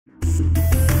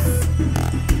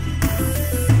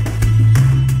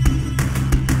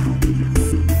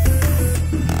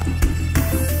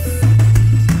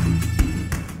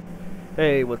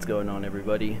Hey, what's going on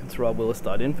everybody? It's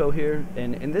RobWillis.info here,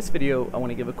 and in this video I want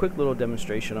to give a quick little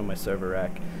demonstration on my server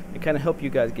rack and kind of help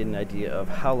you guys get an idea of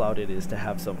how loud it is to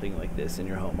have something like this in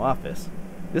your home office.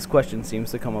 This question seems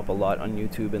to come up a lot on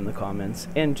YouTube in the comments,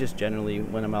 and just generally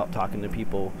when I'm out talking to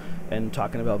people and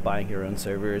talking about buying your own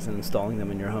servers and installing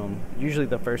them in your home. Usually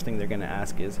the first thing they're going to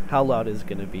ask is, how loud is it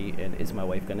going to be, and is my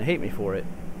wife going to hate me for it?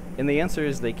 And the answer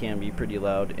is they can be pretty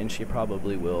loud, and she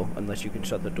probably will, unless you can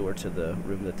shut the door to the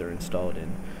room that they're installed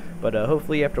in. But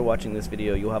hopefully after watching this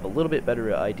video you'll have a little bit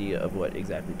better idea of what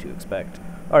exactly to expect.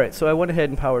 Alright, so I went ahead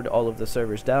and powered all of the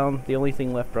servers down. The only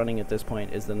thing left running at this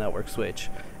point is the network switch.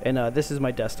 And this is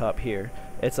my desktop here.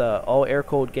 It's a all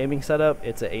air-cooled gaming setup.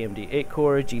 It's an AMD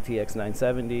 8-core GTX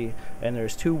 970, and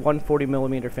there's two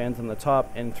 140mm fans on the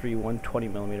top and three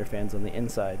 120mm fans on the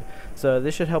inside. So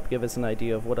this should help give us an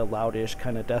idea of what a loudish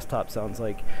kind of desktop sounds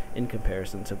like in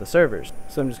comparison to the servers.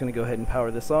 So I'm just going to go ahead and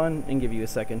power this on and give you a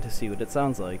second to see what it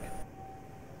sounds like.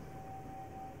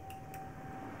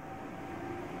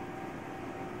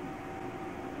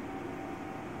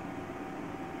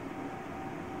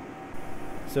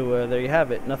 So there you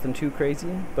have it. Nothing too crazy,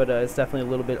 but it's definitely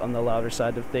a little bit on the louder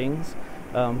side of things.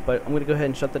 But I'm going to go ahead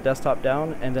and shut the desktop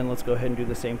down, and then let's go ahead and do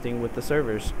the same thing with the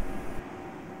servers.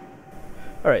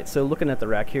 Alright, so looking at the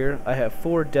rack here, I have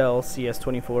 4 Dell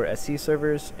CS24 SC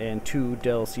servers and 2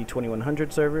 Dell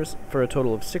C2100 servers for a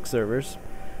total of 6 servers.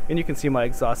 And you can see my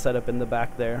exhaust setup in the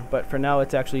back there, but for now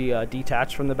it's actually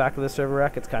detached from the back of the server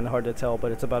rack. It's kind of hard to tell,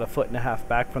 but it's about 1.5 feet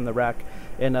back from the rack,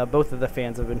 and both of the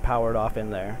fans have been powered off in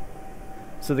there.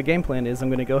 So the game plan is I'm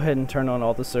going to go ahead and turn on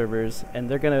all the servers,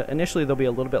 and initially they'll be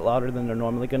a little bit louder than they're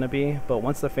normally going to be, but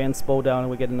once the fans spool down and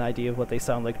we get an idea of what they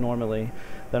sound like normally,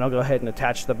 then I'll go ahead and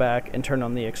attach the back and turn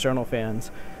on the external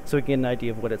fans so we get an idea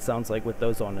of what it sounds like with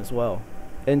those on as well.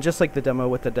 And just like the demo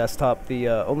with the desktop, the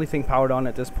only thing powered on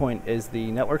at this point is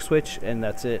the network switch, and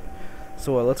that's it.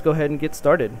 So let's go ahead and get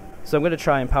started. So I'm going to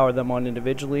try and power them on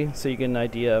individually so you get an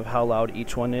idea of how loud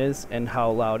each one is and how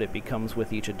loud it becomes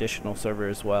with each additional server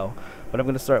as well. But I'm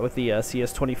going to start with the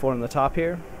CS24 on the top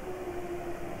here,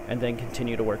 and then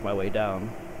continue to work my way down.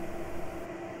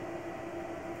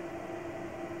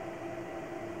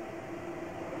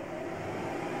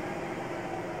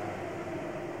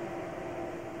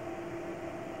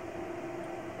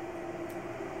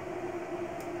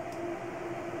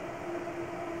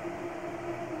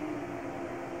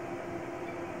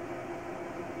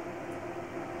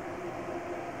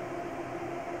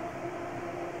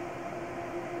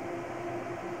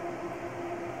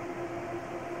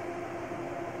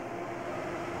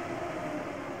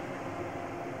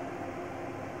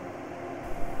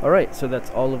 Alright, so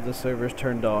that's all of the servers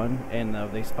turned on, and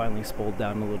they finally spooled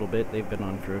down a little bit. They've been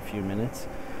on for a few minutes.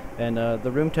 And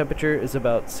the room temperature is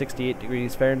about 68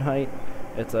 degrees Fahrenheit.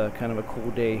 It's kind of a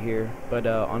cool day here, but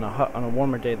on a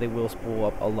warmer day they will spool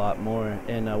up a lot more,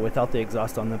 and without the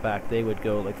exhaust on the back they would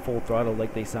go like full throttle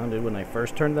like they sounded when I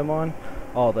first turned them on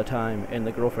all the time, and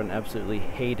the girlfriend absolutely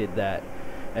hated that.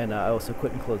 And I also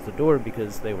couldn't close the door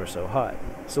because they were so hot.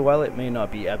 So while it may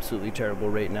not be absolutely terrible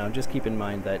right now, just keep in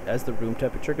mind that as the room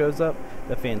temperature goes up,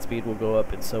 the fan speed will go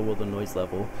up, and so will the noise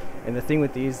level. And the thing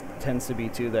with these tends to be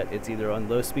too that it's either on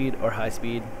low speed or high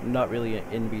speed, not really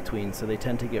in between, so they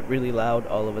tend to get really loud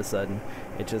all of a sudden.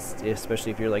 It just,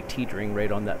 especially if you're like teetering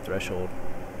right on that threshold.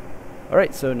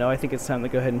 Alright, so now I think it's time to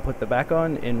go ahead and put the back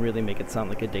on and really make it sound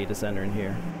like a data center in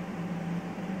here.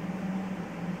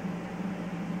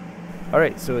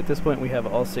 Alright, so at this point we have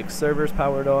all 6 servers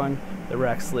powered on, the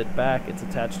rack slid back, it's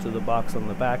attached to the box on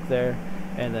the back there,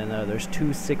 and then there's 2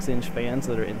 6-inch fans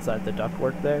that are inside the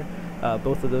ductwork there.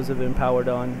 Both of those have been powered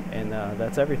on, and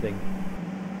that's everything.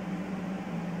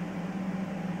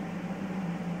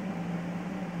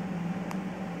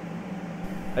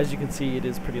 As you can see, it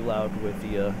is pretty loud with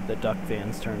the duct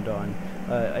fans turned on.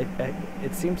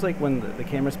 It seems like when the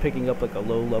camera's picking up like a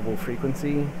low-level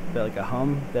frequency, like a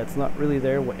hum, that's not really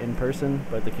there in person,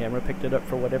 but the camera picked it up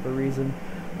for whatever reason.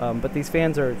 But these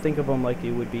fans are, think of them like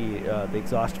it would be the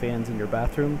exhaust fans in your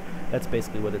bathroom. That's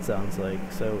basically what it sounds like.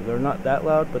 So they're not that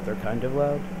loud, but they're kind of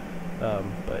loud.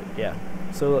 But yeah.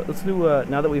 So let's do,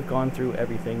 now that we've gone through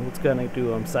everything, let's kind of do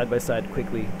them side by side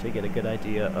quickly to get a good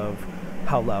idea of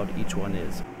how loud each one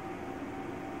is.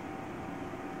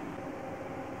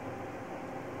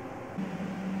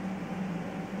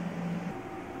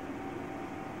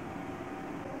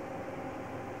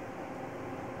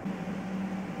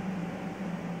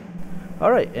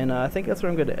 Alright, and I think that's where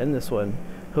I'm going to end this one.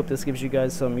 Hope this gives you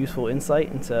guys some useful insight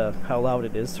into how loud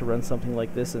it is to run something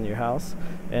like this in your house.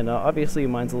 And obviously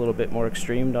mine's a little bit more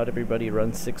extreme. Not everybody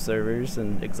runs 6 servers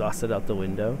and exhausts it out the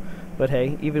window. But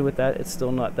hey, even with that, it's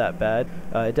still not that bad.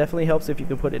 It definitely helps if you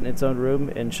can put it in its own room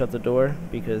and shut the door,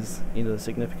 because the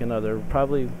significant other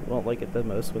probably won't like it the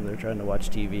most when they're trying to watch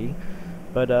TV.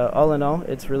 But all in all,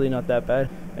 it's really not that bad.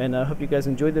 And I hope you guys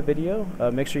enjoyed the video.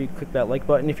 Make sure you click that like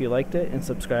button if you liked it, and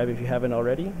subscribe if you haven't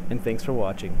already. And thanks for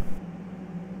watching.